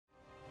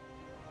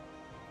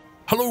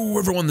Hello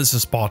everyone, this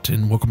is Spot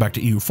and welcome back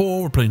to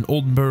EU4. We're playing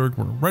Oldenburg.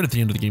 We're right at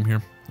the end of the game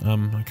here.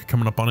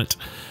 Coming up on it.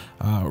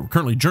 We're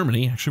currently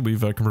Germany. Actually,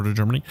 we've converted to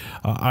Germany.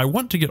 I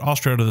want to get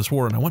Austria out of this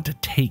war and I want to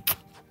take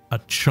a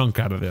chunk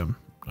out of them.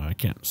 I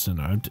can't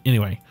send out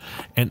anyway.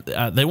 And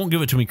they won't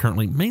give it to me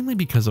currently, mainly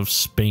because of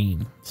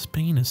Spain.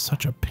 Spain is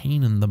such a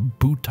pain in the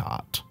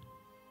bootot.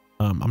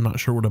 I'm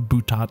not sure what a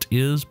bootot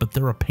is, but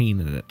they're a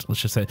pain in it.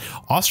 Let's just say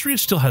Austria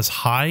still has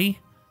high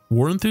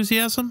war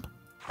enthusiasm.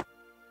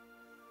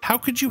 How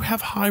could you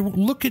have high?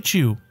 Look at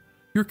you.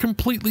 You're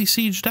completely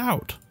sieged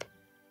out.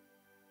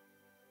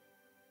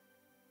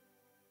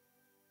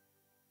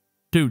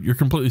 Dude, you're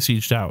completely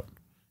sieged out.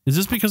 Is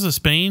this because of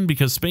Spain?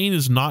 Because Spain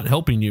is not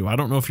helping you. I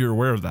don't know if you're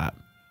aware of that.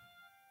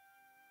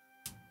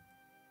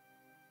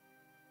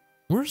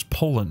 Where's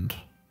Poland?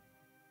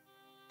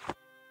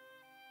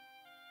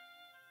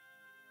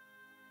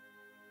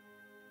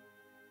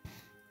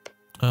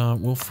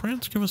 Will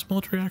France give us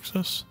military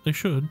access? They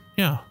should.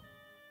 Yeah.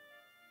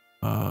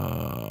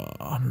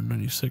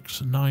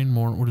 196, 9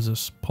 more. What is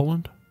this?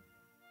 Poland?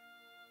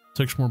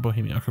 6 more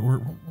Bohemia. Okay, we're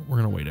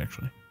gonna wait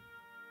actually.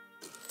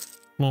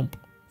 Lump.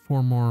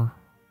 4 more.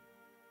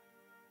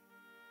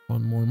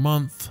 1 more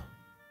month.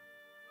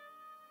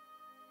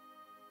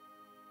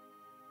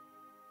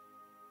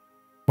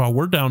 Wow,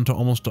 we're down to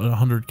almost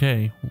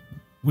 100k.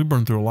 We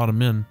burned through a lot of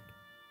men.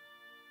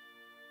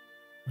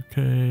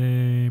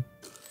 Okay.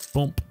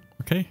 Bump.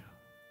 Okay.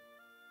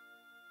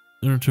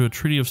 Enter into a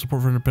treaty of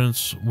support for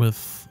independence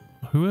with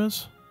who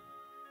is?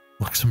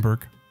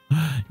 Luxembourg.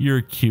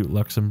 You're cute,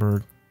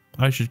 Luxembourg.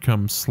 I should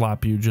come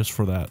slap you just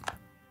for that.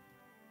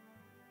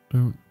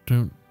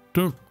 Don't.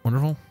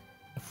 Wonderful.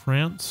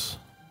 France.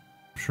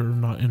 Sure,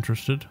 not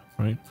interested,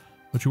 right?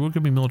 But you will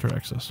give me military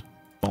access.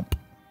 Bump.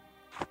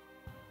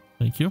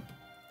 Thank you.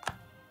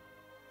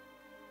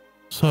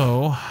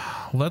 So,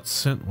 let's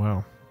send,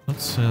 wow.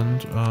 Let's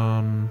send,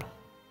 I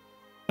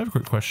have a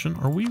quick question.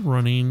 Are we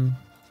running...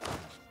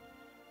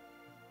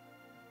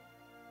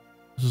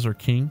 This is our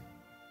king.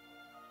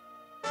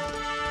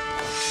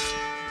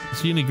 Is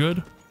he any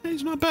good? Hey,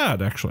 he's not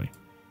bad, actually.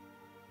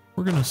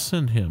 We're going to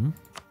send him.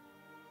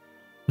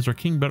 Is our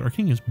king better? Our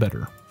king is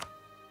better.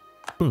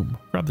 Boom.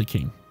 Grab the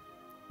king.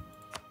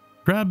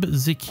 Grab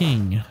the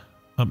king.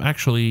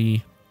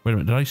 Actually, wait a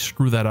minute. Did I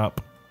screw that up?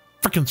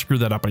 Freaking screw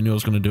that up. I knew I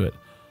was going to do it.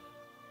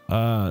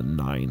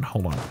 9.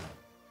 Hold on.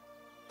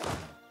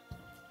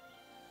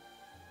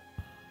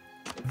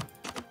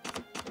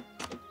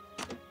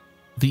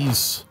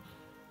 These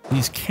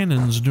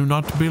cannons do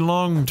not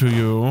belong to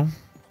you.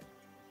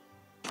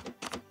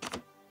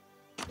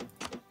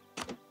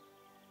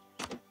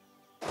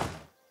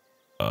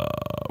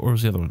 Where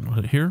was the other one?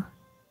 Was it here?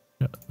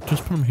 Yeah,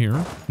 just put him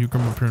here. You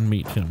come up here and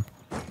meet him.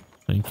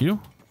 Thank you.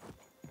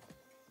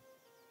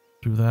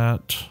 Do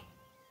that.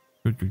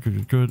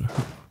 Good.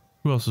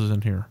 Who else is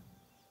in here?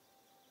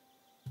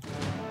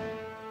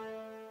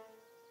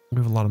 We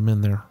have a lot of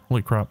men there.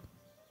 Holy crap.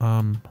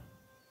 Come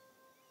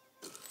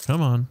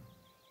on.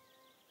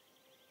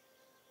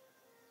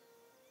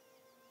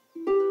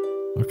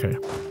 Okay.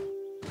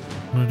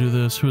 I'm gonna do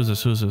this. Who is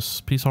this? Who is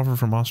this? Peace offer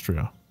from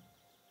Austria.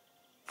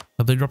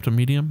 Have they dropped a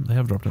medium? They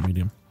have dropped a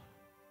medium.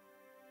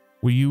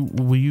 Will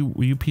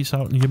you peace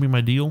out and give me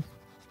my deal?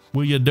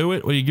 Will you do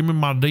it? Will you give me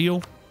my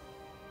deal?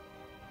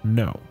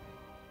 No.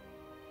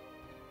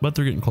 But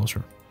they're getting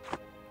closer.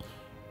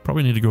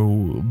 Probably need to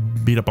go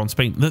beat up on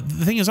Spain. The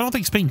thing is, I don't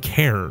think Spain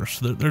cares.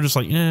 They're just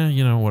like, eh,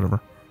 you know,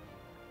 whatever.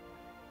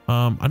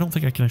 I don't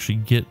think I can actually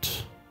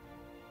get...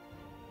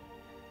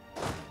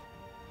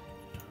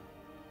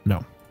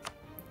 No.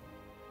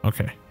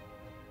 Okay.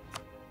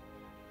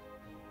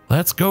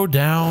 Let's go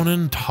down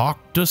and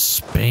talk to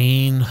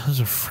Spain.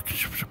 There's a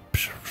freaking...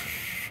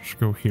 Let's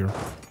go here.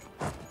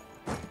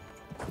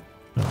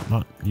 No,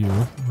 not you.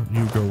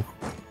 You go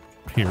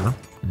here.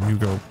 And you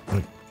go,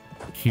 like,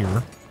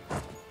 here.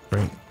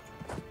 Great.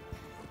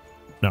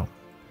 No.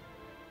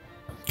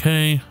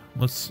 Okay. I'm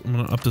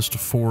going to up this to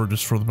 4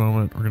 just for the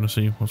moment. We're going to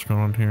see what's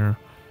going on here.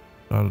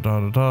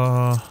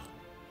 Da-da-da-da-da.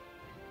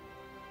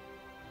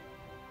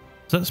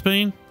 Is that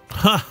Spain?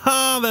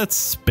 Haha, that's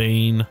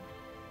Spain.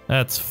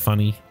 That's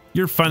funny.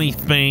 You're funny,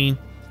 Spain.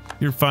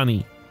 You're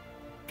funny.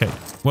 Okay.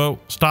 Whoa.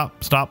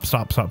 Stop.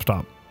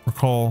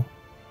 Recall.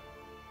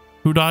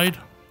 Who died?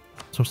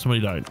 So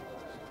somebody died.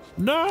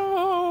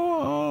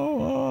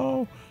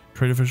 No.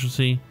 Trade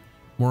efficiency.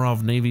 More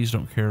of navies.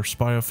 Don't care.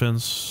 Spy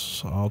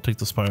offense. I'll take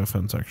the spy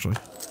offense, actually.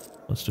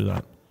 Let's do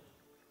that.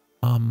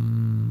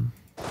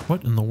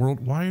 What in the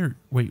world? Why are...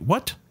 Wait,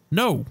 what?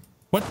 No.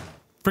 What?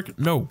 Frickin'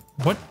 no.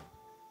 What?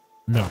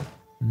 No.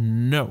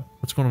 No.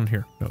 What's going on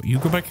here? No, you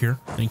go back here.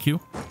 Thank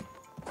you.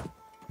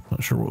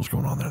 Not sure what was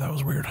going on there. That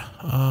was weird.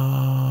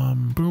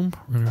 Boom.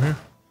 We're gonna go here.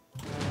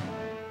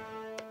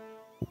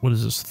 What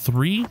is this?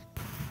 3?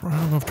 I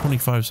don't know if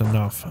 25 is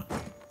enough.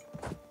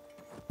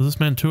 Is this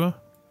Mantua?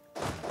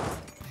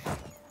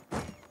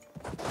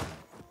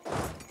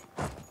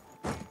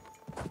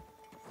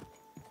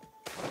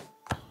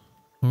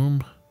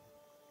 Boom.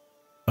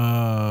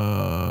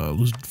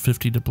 Lose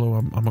 50 Diplo.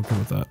 I'm okay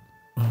with that.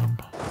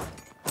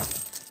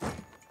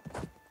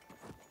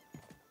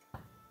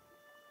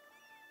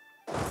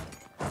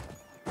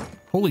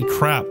 Holy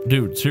crap,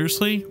 dude.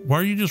 Seriously? Why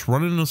are you just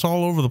running us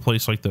all over the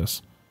place like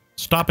this?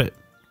 Stop it.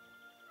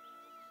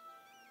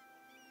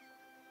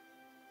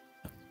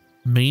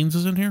 Mainz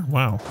is in here?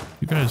 Wow.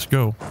 You guys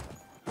go.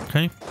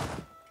 Okay.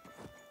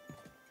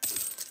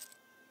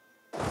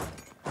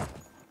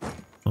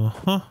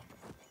 Uh-huh.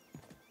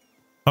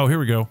 Oh, here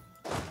we go.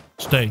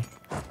 Stay.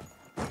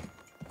 Are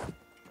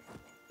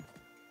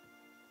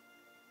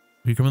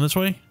you coming this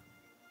way?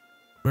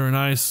 Very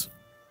nice.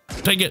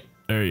 Take it.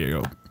 There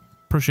you go.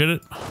 Appreciate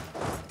it.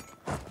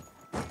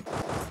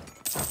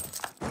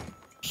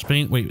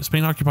 Spain. Wait,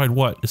 Spain occupied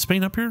what? Is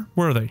Spain up here?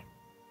 Where are they?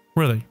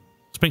 Where are they?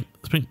 Spain.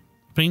 Spain.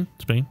 Spain.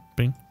 Spain.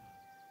 Spain.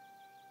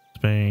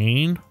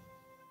 Spain.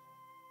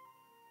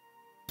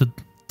 Did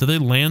they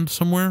land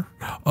somewhere?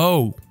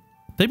 Oh,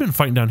 they've been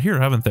fighting down here,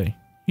 haven't they?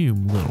 You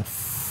little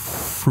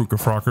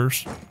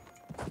fruka-frockers.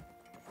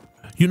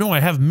 You know I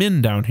have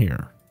men down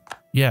here.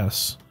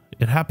 Yes,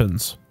 it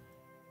happens.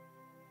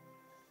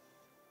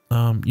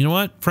 You know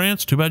what,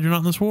 France? Too bad you're not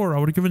in this war. I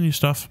would have given you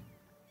stuff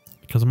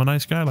because I'm a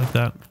nice guy like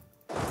that.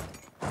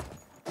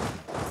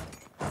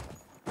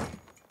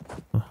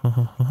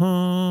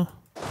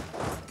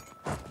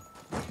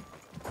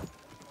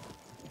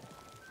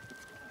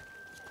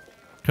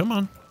 Come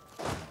on.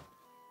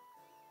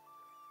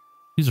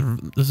 These are.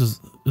 This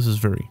is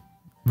very,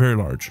 very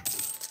large.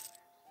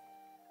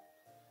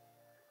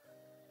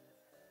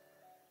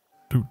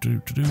 There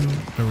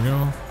we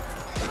go.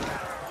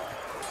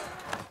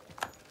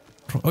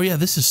 Oh yeah,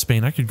 this is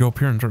Spain. I could go up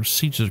here and start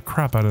siege the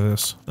crap out of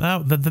this.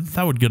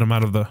 That would get them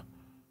out of the.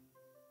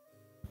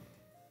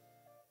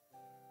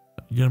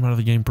 Get them out of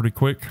the game pretty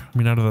quick. I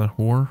mean, out of the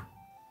war.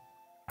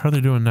 How are they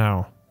doing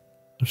now?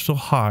 They're still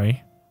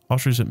high.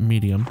 Austria's at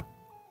medium.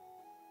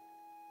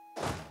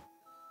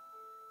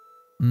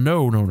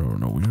 No. We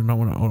do not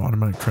want to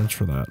automatic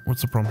transfer that.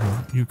 What's the problem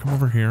here? You come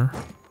over here.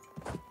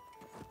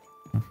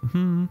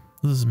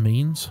 This is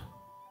Mainz.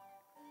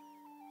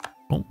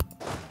 Bump.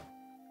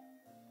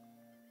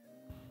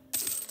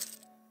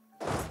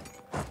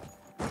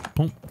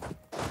 Bump.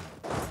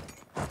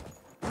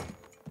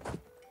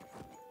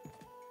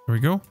 There we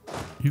go.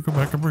 You go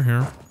back over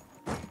here.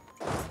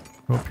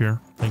 Go up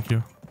here. Thank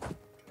you.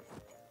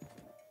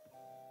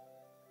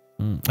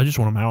 I just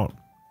want them out.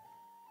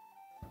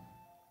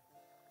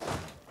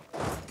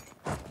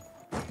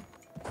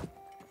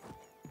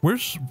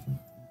 Where's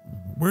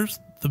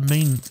the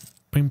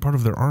main part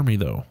of their army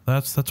though?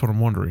 That's what I'm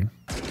wondering.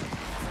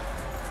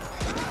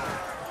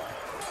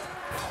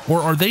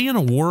 Or are they in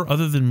a war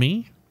other than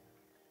me?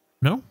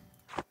 No?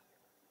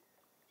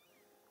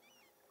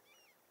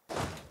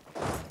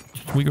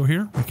 Can we go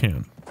here? We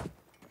can.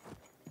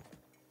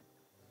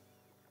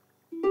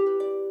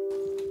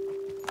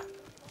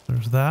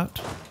 There's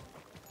that.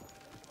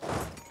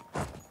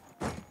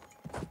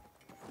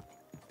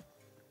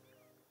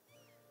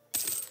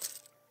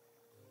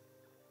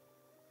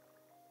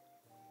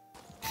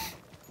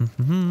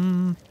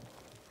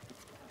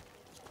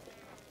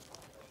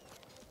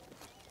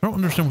 I don't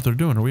understand what they're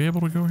doing. Are we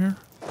able to go here?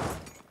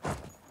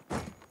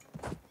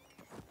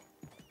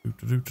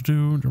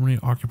 Germany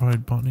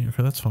occupied Botany.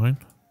 Okay, that's fine.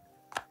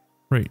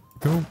 Great.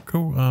 Go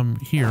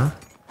here.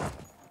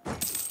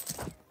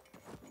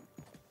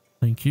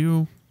 Thank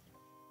you.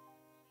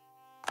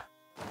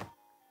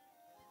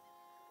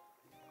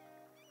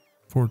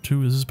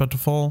 (4-2). Is this about to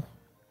fall?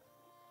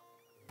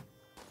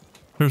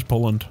 There's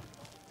Poland.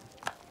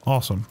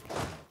 Awesome.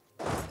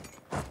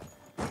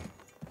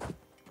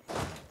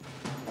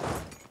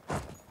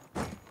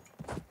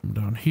 I'm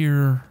down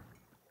here.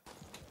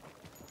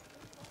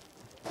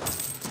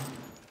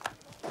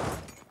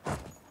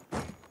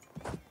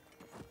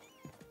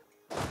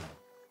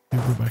 You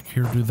go back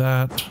here, do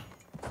that.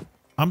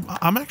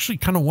 I'm actually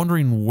kind of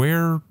wondering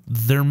where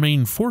their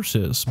main force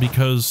is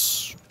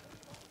because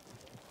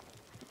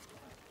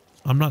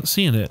I'm not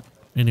seeing it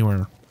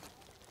anywhere.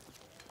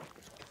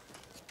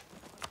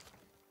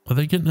 Are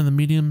they getting in the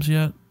mediums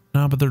yet?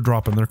 No, but they're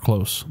dropping. They're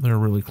close. They're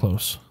really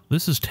close.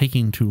 This is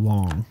taking too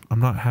long. I'm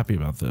not happy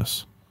about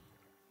this.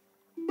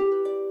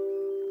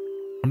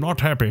 I'm not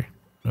happy.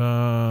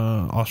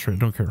 Austria,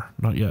 don't care.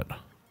 Not yet.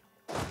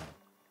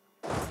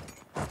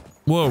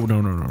 Whoa,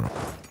 no.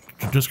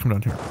 Just come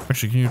down here.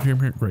 Actually, can you hear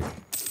me here? Great.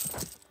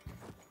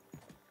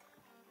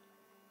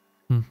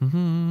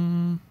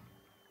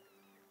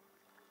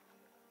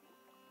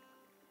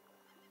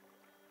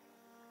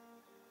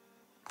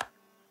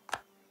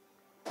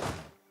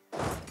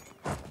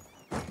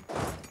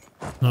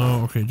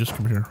 No, okay, just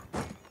come here.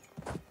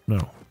 No.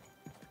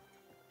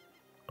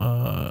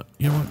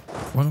 You know what?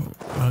 Why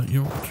don't,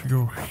 you want to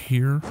go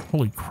here?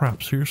 Holy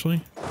crap,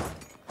 seriously?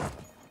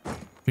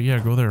 But yeah,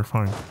 go there,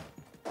 fine.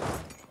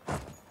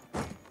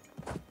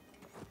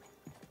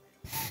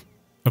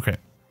 Okay.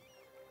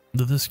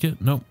 Did this get...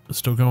 Nope, it's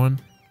still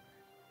going.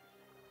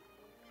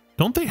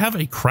 Don't they have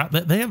a crap...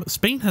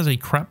 Spain has a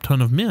crap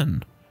ton of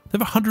men. They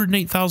have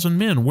 108,000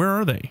 men. Where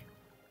are they?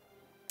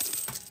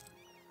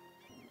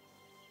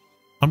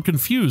 I'm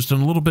confused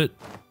and a little bit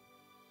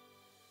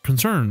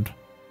concerned.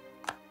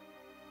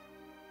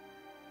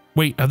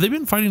 Wait, have they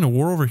been fighting a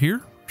war over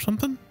here?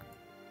 something?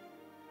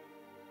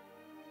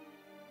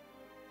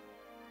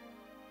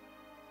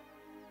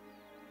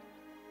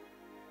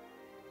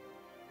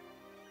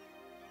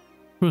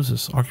 Who is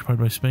this? Occupied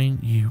by Spain?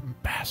 You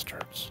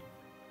bastards.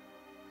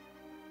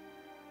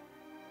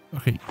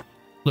 Okay,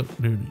 look,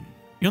 dude.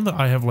 You know that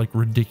I have like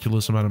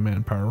ridiculous amount of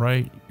manpower,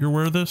 right? You're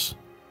aware of this?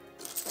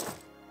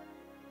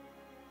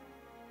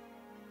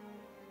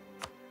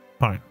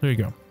 Fine, there you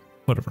go.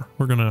 Whatever.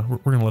 We're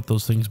gonna let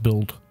those things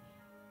build.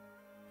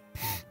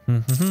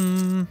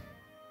 And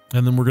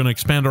then we're gonna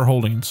expand our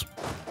holdings.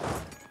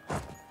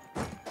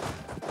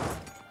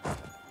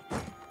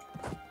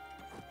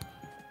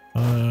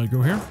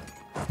 Go here.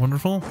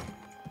 Wonderful.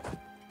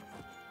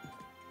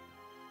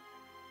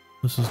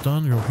 This is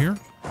done. Go here.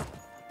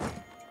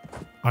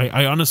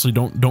 I honestly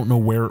don't know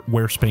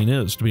where Spain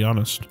is, to be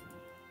honest.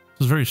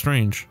 This is very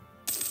strange.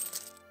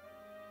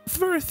 It's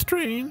very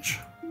strange.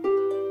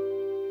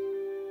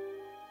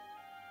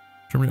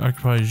 Germany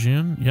occupies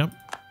Jin. Yep.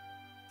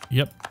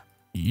 Yep.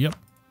 Yep.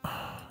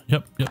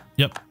 Yep. Yep.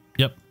 Yep.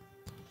 Yep.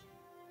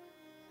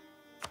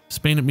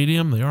 Spain at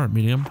medium. They are at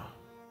medium.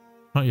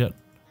 Not yet.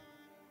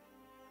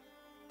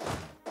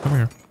 Come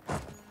here.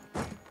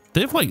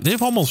 They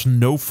have almost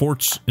no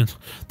forts.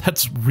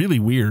 That's really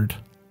weird.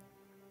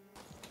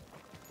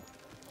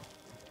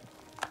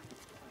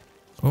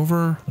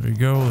 Over. There you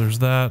go. There's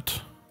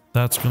that.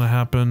 That's gonna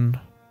happen.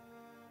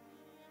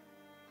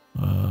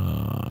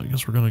 I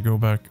guess we're gonna go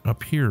back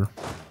up here.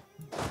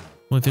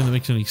 Only thing that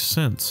makes any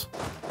sense.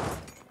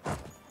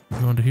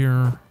 Go into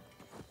here.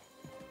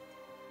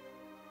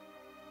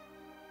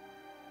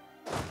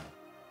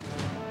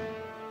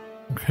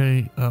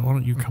 Okay, why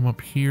don't you come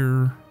up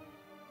here?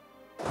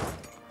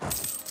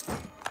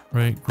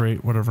 Right,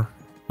 great, whatever.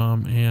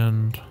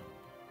 And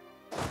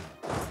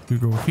you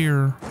go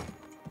here,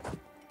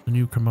 and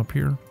you come up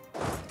here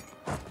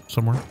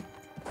somewhere.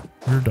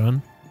 You're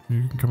done.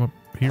 You can come up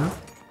here,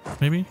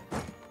 maybe.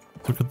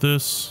 Look at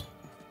this.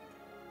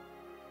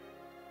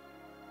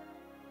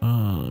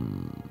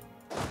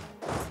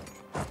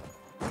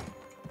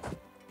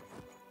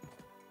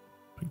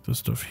 Pick this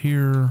stuff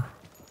here.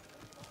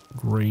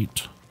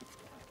 Great.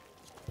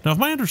 Now, if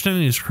my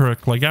understanding is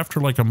correct, like after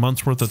like a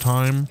month's worth of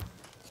time,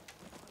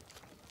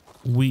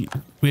 we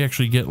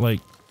actually get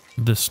like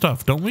this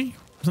stuff, don't we?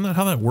 Isn't that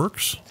how that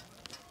works?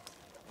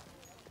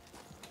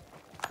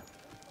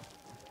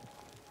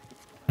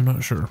 I'm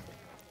not sure.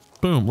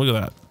 Boom, look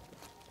at that.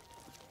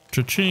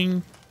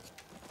 Cha-ching.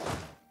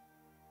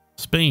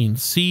 Spain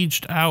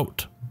sieged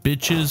out,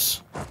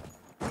 bitches.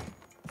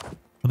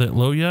 Are they at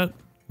low yet?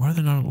 Why are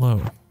they not at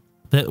low?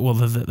 Well,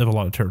 they have a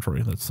lot of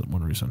territory. That's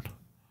one reason.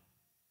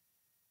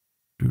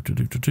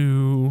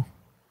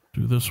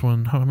 Do this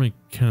one. How many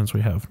cannons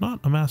we have? Not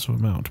a massive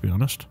amount, to be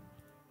honest.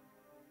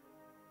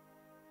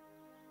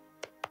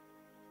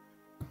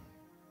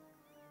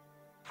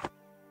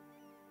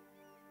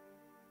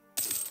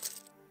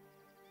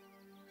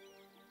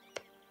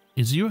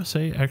 Is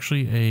USA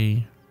actually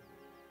a...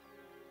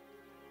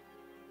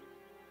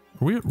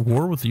 Are we at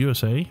war with the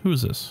USA? Who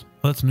is this?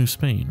 Oh, that's New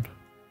Spain.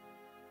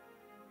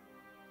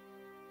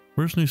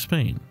 Where's New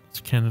Spain?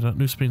 It's Canada.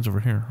 New Spain's over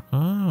here.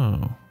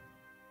 Oh.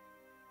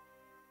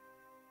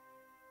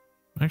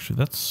 Actually,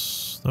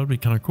 that would be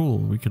kind of cool.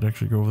 We could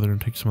actually go over there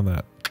and take some of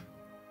that.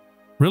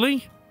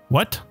 Really?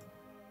 What?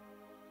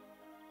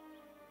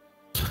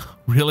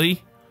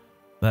 Really?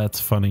 That's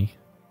funny.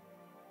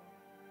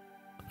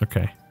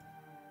 Okay.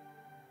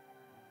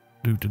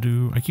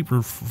 I keep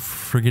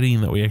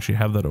forgetting that we actually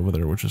have that over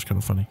there, which is kind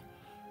of funny.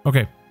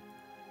 Okay.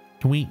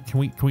 Can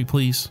we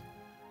please?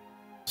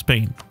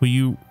 Spain, will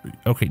you?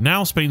 Okay,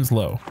 now Spain's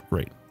low.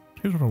 Great.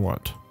 Here's what I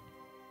want.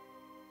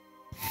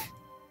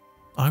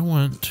 I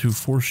want to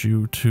force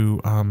you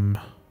to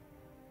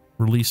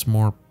release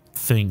more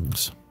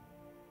things.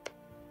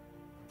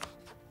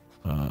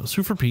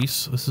 Sue for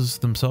peace. This is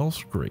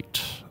themselves.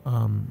 Great.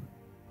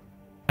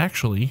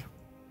 Actually,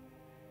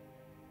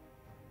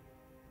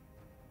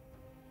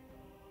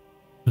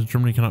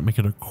 Germany cannot make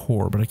it a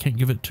core, but I can't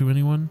give it to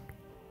anyone.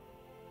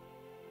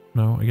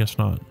 No, I guess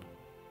not.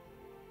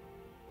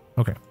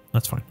 Okay,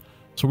 that's fine.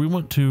 So we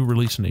want to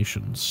release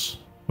nations.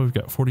 We've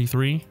got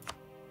 43.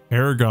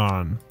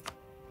 Aragon.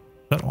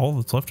 Is that all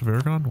that's left of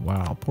Aragon?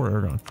 Wow, poor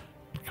Aragon.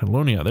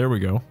 Catalonia, there we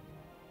go.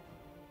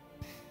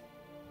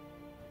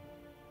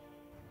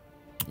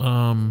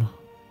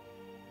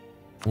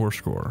 War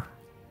score.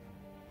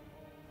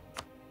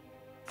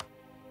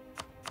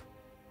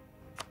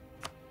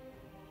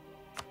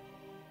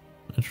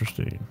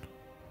 Interesting.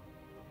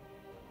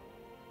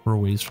 We're a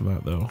ways from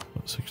that though.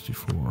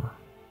 64.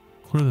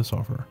 Clear this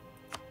offer.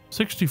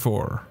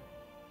 64.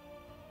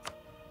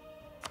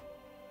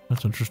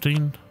 That's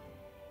interesting.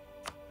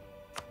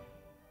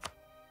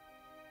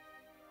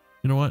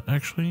 You know what?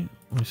 Actually,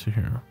 let me see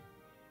here.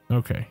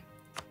 Okay.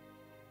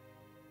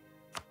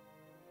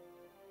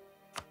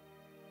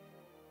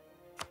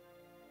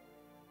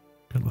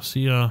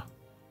 Galicia.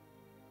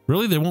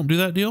 Really? They won't do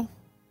that deal?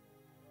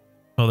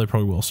 Oh, they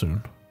probably will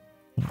soon.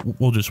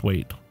 We'll just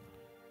wait.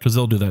 Because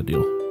they'll do that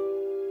deal.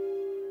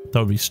 That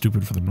would be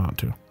stupid for them not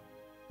to.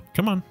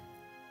 Come on.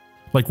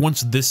 Like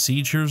once this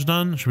siege here is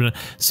done, should be done.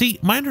 See,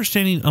 my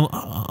understanding,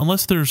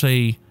 unless there's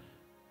a,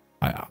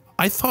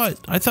 I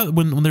thought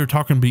when they were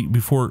talking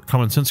before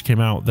Common Sense came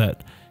out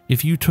that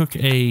if you took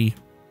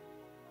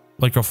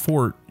like a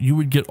fort, you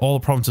would get all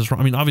the provinces.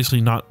 I mean,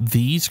 obviously not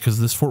these because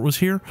this fort was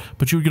here,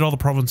 but you would get all the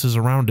provinces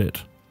around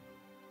it.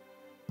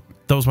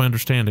 That was my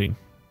understanding.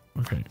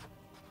 Okay.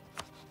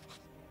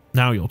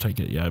 Now you'll take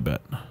it. Yeah, I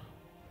bet.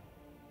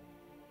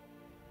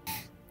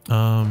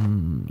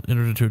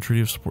 Entered into a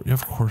treaty of support. Yeah,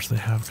 of course they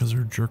have because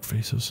they're jerk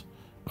faces.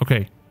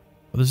 Okay.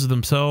 This is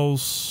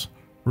themselves.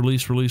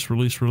 Release.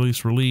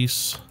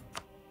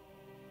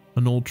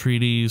 Annul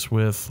treaties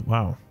with,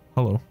 wow.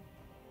 Hello.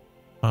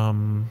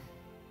 You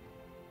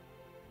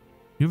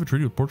have a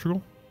treaty with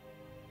Portugal?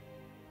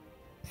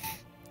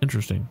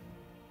 Interesting.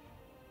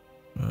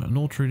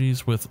 Annul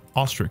treaties with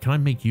Austria. Can I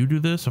make you do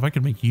this? If I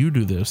could make you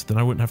do this, then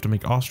I wouldn't have to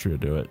make Austria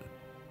do it.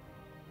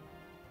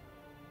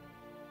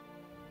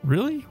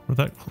 Really? Or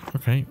that?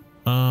 Okay.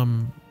 You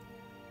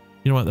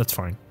know what? That's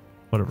fine.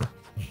 Whatever.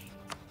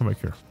 Come back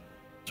here.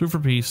 Sue for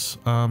peace.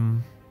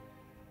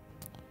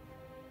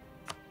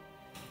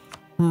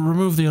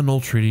 Remove the annul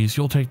treaties.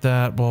 You'll take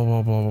that. Blah,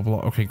 blah, blah, blah,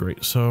 blah. Okay,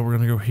 great. So we're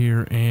going to go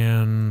here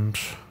and...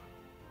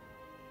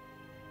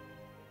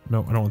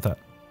 No, I don't want that.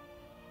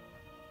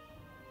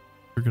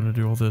 You're going to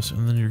do all this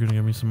and then you're going to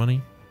give me some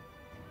money.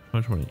 How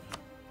much money?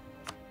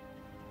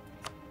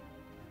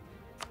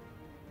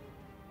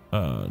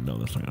 No,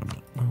 that's not gonna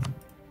happen.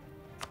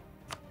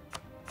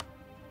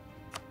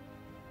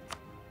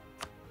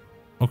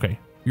 Okay,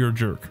 you're a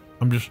jerk.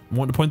 I'm just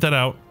wanting to point that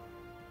out.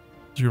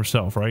 It's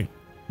yourself, right?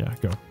 Yeah,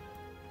 go.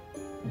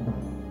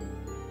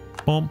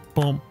 Boom,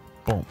 boom,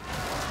 boom.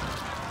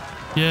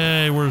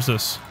 Yay, where's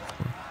this?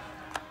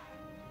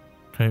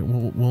 Okay,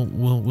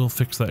 we'll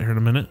fix that here in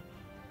a minute.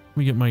 Let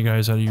me get my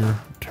guys out of your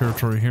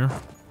territory here.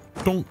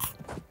 Donk.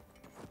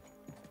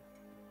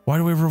 Why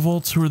do we have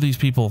revolts? Who are these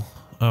people?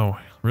 Oh,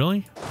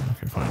 really?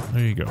 Okay, fine.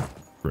 There you go.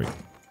 Great.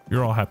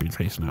 You're all happy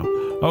face now.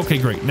 Okay,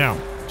 great. Now,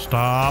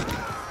 stop.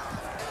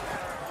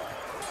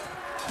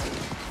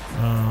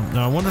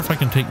 Now, I wonder if I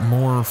can take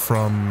more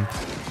from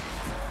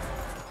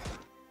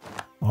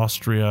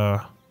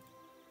Austria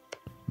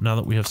now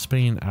that we have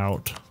Spain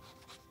out.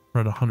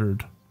 We're at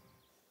 100.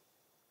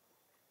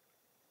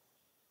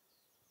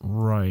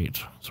 Right.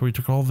 So we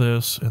took all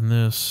this and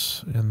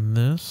this and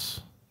this.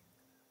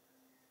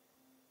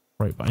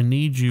 Right, but I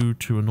need you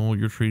to annul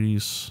your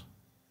treaties.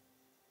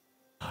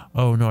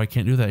 Oh, no, I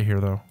can't do that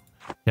here, though.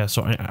 Yeah,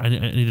 so I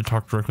need to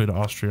talk directly to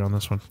Austria on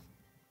this one.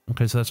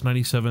 Okay, so that's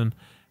 97,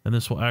 and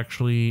this will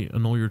actually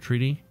annul your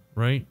treaty,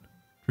 right?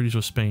 Treaties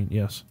with Spain,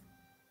 yes.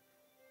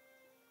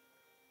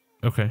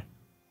 Okay.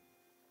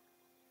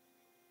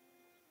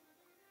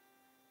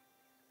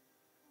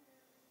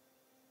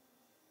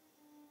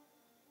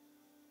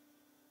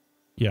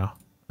 Yeah,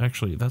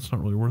 actually, that's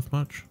not really worth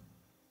much.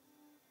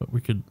 But we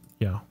could,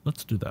 yeah,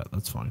 let's do that.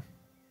 That's fine.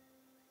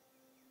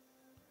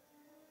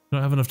 I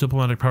don't have enough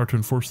diplomatic power to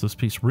enforce this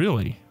peace.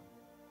 Really?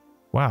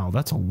 Wow,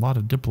 that's a lot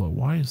of diplo.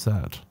 Why is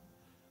that?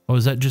 Oh,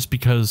 is that just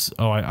because...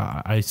 Oh,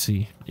 I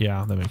see.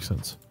 Yeah, that makes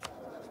sense.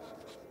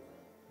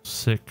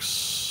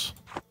 6.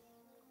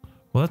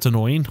 Well, that's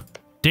annoying.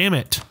 Damn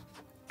it.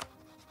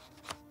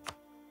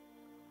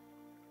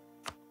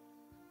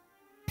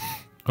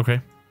 Okay.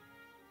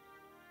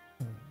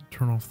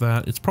 Turn off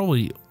that. It's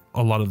probably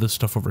a lot of this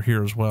stuff over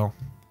here as well.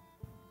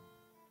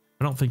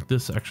 I don't think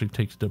this actually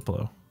takes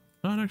diplo.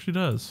 No, it actually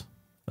does.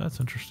 That's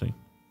interesting.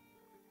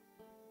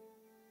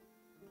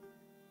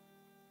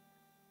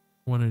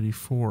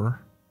 184.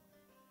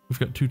 We've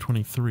got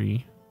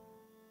 223.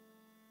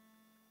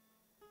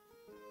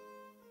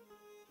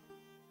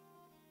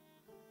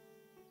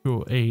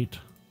 Oh, 8.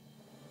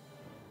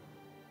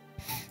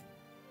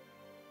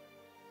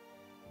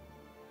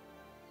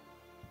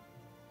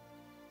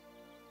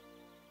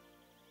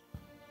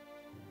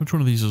 Which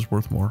one of these is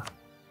worth more?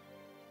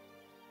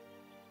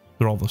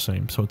 They're all the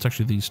same, so it's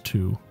actually these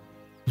two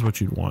is what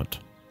you'd want.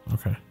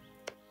 Okay.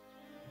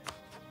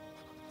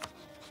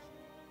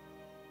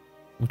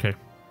 Okay.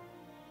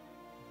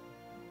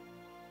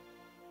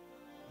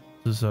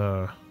 This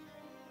is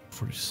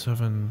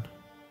 47.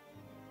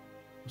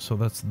 So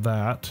that's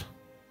that.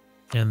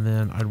 And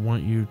then I'd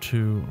want you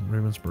to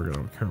Ravensburg, I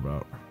don't care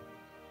about.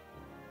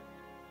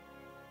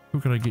 Who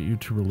can I get you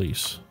to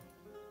release?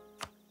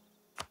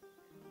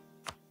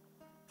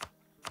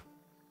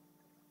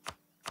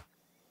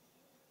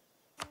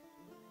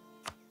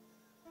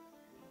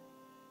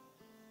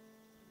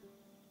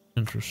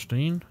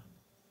 Interesting.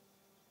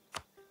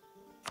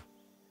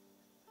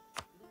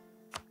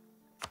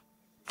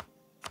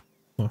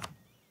 Huh.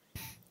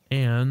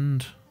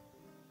 And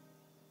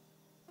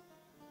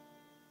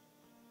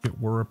get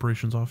war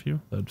reparations off you.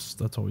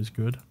 That's always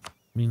good.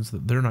 Means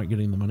that they're not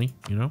getting the money,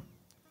 you know?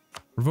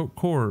 Revoke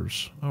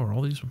cores. Oh, are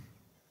all these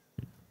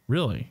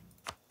really?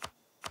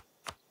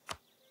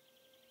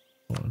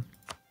 Hold on.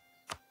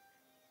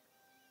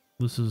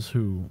 This is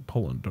who?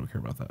 Poland. Don't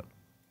care about that.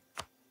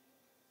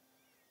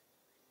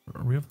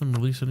 Are we have them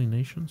release any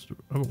nations?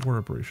 How about war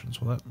reparations?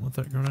 Will that let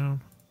that go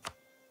down?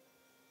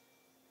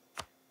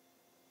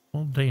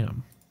 Well,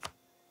 damn.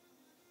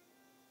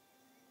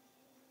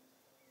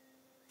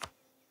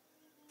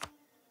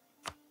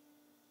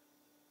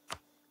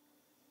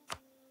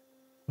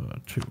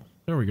 Two.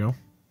 There we go.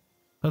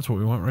 That's what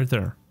we want right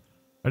there.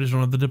 I just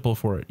don't have the diplo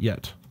for it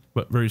yet,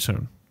 but very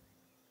soon.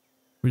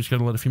 We just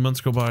gotta let a few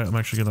months go by. I'm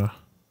actually gonna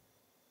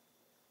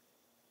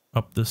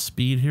up this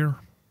speed here.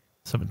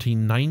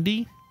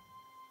 1790.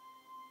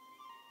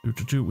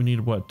 We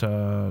need what?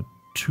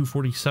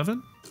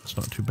 247. That's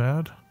not too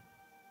bad.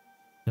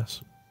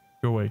 Yes.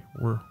 Go away.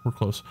 We're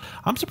close.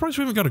 I'm surprised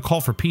we haven't got a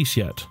call for peace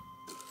yet.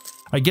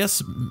 I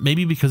guess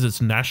maybe because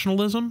it's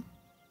nationalism.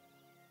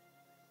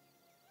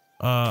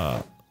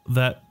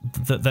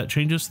 That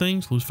changes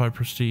things. Lose 5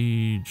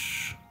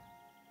 prestige.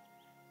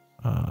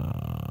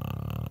 Yeah,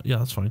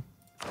 that's fine.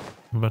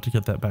 I'm about to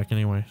get that back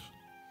anyways.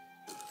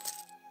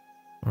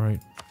 All right.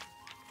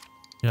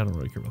 Yeah, I don't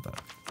really care about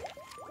that.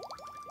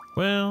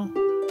 Well,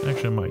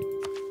 actually, I might.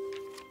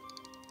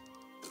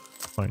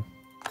 Fine.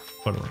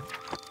 Whatever.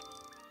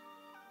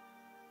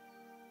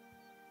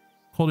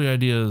 Quality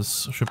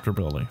ideas, ship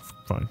durability.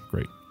 Fine,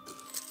 great.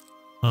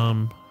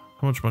 How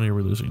much money are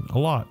we losing? A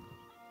lot.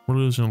 We're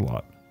losing a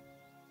lot.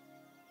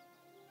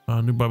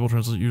 New Bible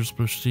translate, use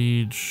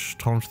prestige,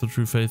 tolerance to the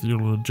true faith,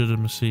 your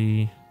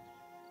legitimacy.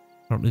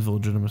 I don't need the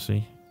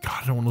legitimacy.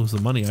 God, I don't want to lose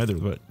the money either,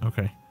 but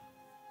okay.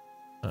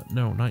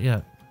 No, not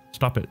yet.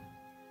 Stop it.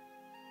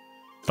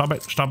 Stop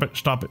it, stop it,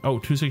 stop it. Oh,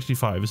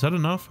 265. Is that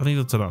enough? I think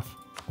that's enough.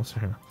 Let's see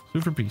here.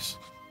 Sue for peace.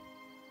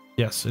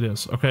 Yes, it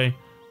is. Okay.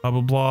 Blah,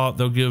 blah, blah.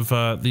 They'll give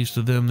these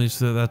to them, these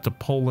to that to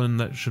Poland.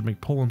 That should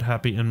make Poland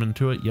happy. Inman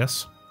to it.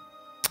 Yes.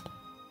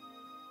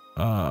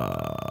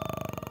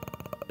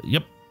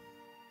 Yep.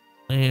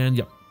 And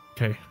yep.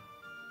 Okay.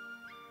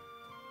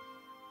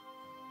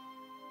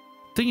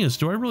 Thing is,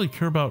 do I really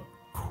care about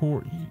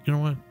core? You know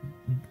what?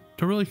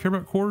 Do I really care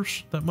about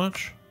cores that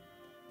much?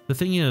 The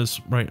thing is,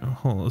 right,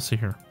 hold on, let's see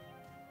here.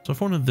 So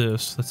if I wanted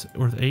this, that's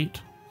worth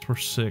 8. It's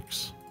worth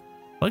 6.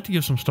 I'd like to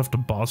give some stuff to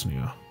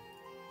Bosnia.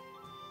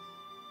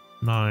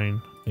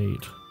 9,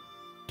 8,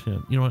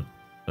 10. You know what?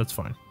 That's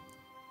fine.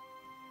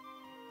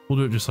 We'll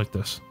do it just like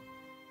this.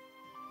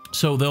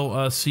 So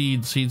they'll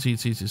cede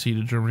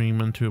to Germany,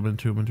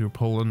 into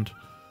Poland.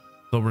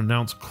 They'll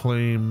renounce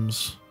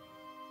claims.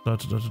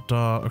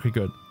 Okay,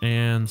 good.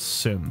 And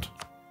send.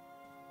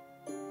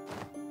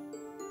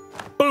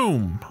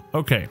 Boom.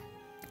 Okay.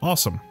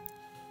 Awesome.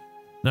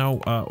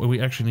 Now we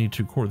actually need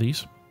to core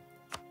these.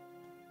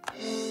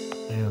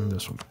 And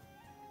this one.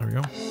 There we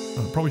go.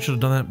 Probably should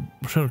have done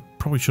that.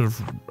 Probably should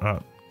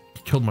have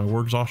killed my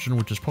war exhaustion,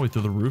 which is probably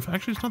through the roof.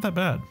 Actually, it's not that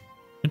bad.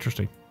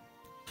 Interesting.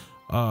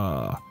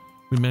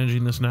 We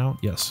managing this now?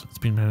 Yes, it's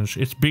being managed.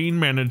 It's being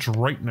managed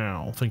right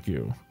now. Thank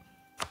you.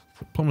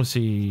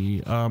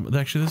 Diplomacy.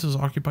 Actually, this is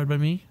occupied by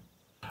me.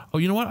 Oh,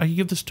 you know what? I can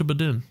give this to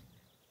Badin.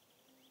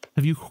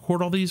 Have you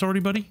cored all these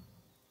already, buddy?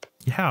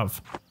 You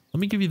have.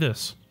 Let me give you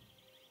this.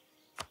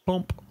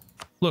 Bump.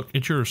 Look,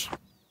 it's yours.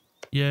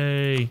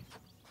 Yay.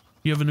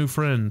 You have a new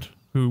friend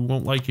who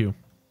won't like you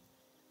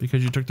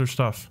because you took their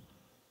stuff.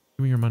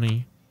 Give me your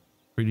money.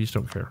 Greedies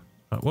don't care.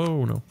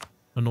 Whoa, no.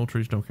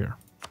 Adulteries don't care.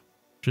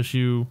 Just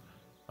you.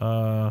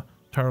 Tower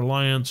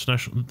Alliance.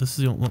 National. This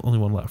is the only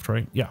one left,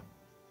 right? Yeah.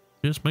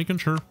 Just making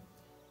sure.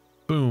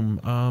 Boom.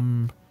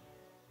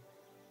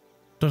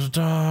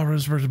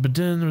 Reserve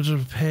Bedin,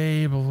 reserve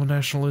pay,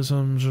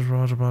 nationalism,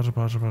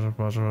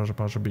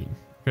 bean.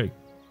 Okay.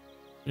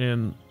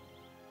 And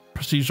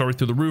prestige already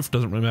through the roof,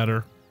 doesn't really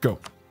matter. Go.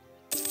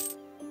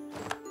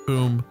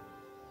 Boom.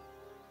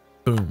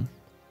 Boom.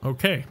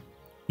 Okay.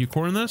 You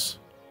coring this?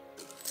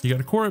 You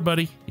gotta core it,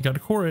 buddy. You gotta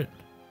core it.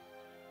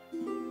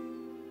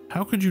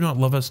 How could you not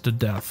love us to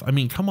death? I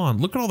mean, come on.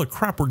 Look at all the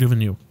crap we're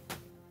giving you.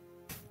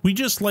 We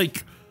just,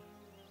 like,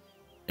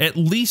 at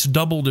least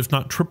doubled, if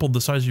not tripled,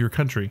 the size of your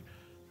country.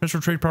 Transfer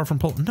trade power from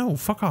Poland. No,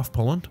 fuck off,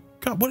 Poland.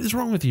 God, what is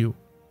wrong with you?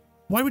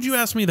 Why would you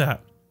ask me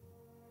that?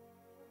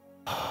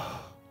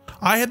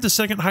 I had the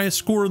second highest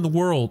score in the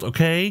world,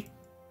 okay?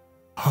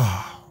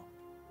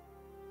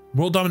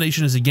 World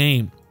domination is a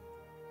game,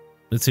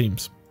 it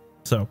seems.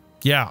 So,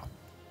 yeah.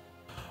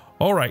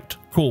 All right,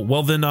 cool.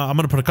 Well, then I'm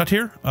going to put a cut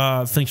here.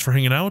 Thanks for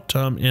hanging out.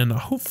 And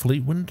hopefully,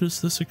 when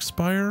does this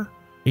expire?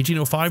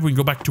 1805, we can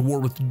go back to war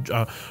with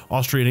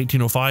Austria in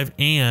 1805,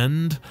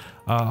 and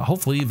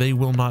hopefully they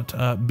will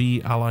not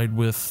be allied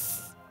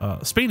with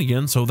Spain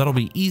again, so that'll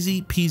be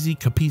easy peasy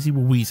capeasy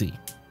wheezy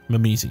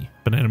mameezy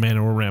banana man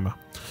or rama.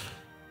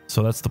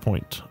 So that's the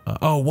point.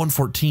 Oh,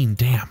 114,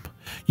 damn.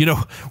 You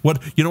know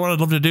what I'd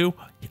love to do?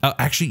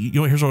 Actually, you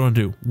know what, here's what I want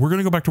to do. We're going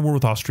to go back to war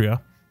with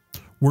Austria.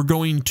 We're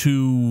going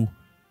to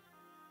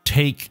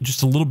take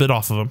just a little bit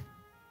off of them,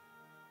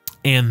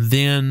 and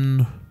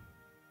then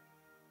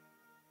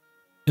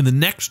in the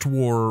next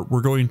war,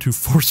 we're going to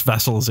force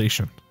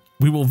vassalization.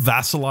 We will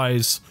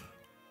vassalize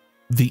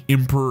the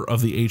Emperor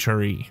of the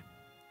HRE.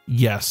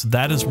 Yes,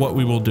 that is what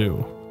we will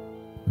do.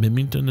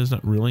 Mimington is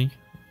not really.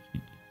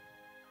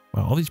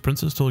 Wow, all these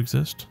princes still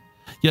exist?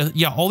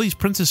 Yeah, all these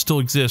princes still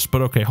exist,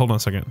 but okay, hold on a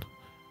second.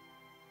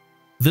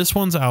 This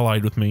one's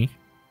allied with me.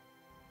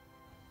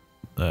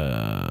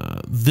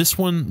 This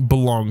one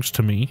belongs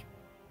to me.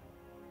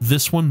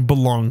 This one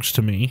belongs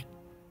to me.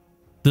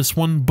 This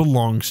one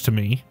belongs to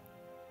me.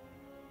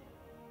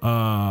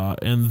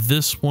 And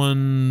this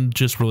one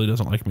just really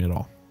doesn't like me at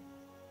all.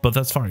 But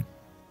that's fine.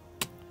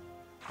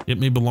 It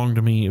may belong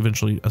to me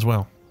eventually as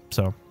well.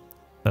 So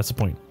that's the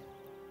point.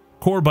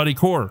 Core, buddy,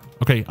 core.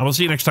 Okay, I will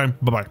see you next time.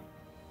 Bye-bye.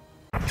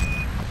 We're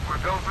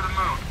going for the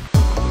moon.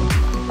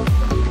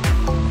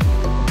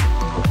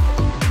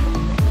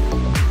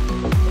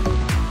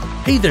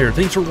 Hey there,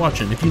 thanks for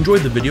watching. If you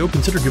enjoyed the video,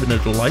 consider giving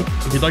it a like.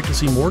 If you'd like to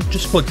see more,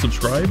 just click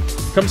subscribe.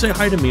 Come say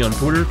hi to me on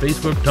Twitter,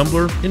 Facebook,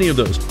 Tumblr, any of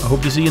those. I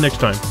hope to see you next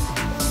time.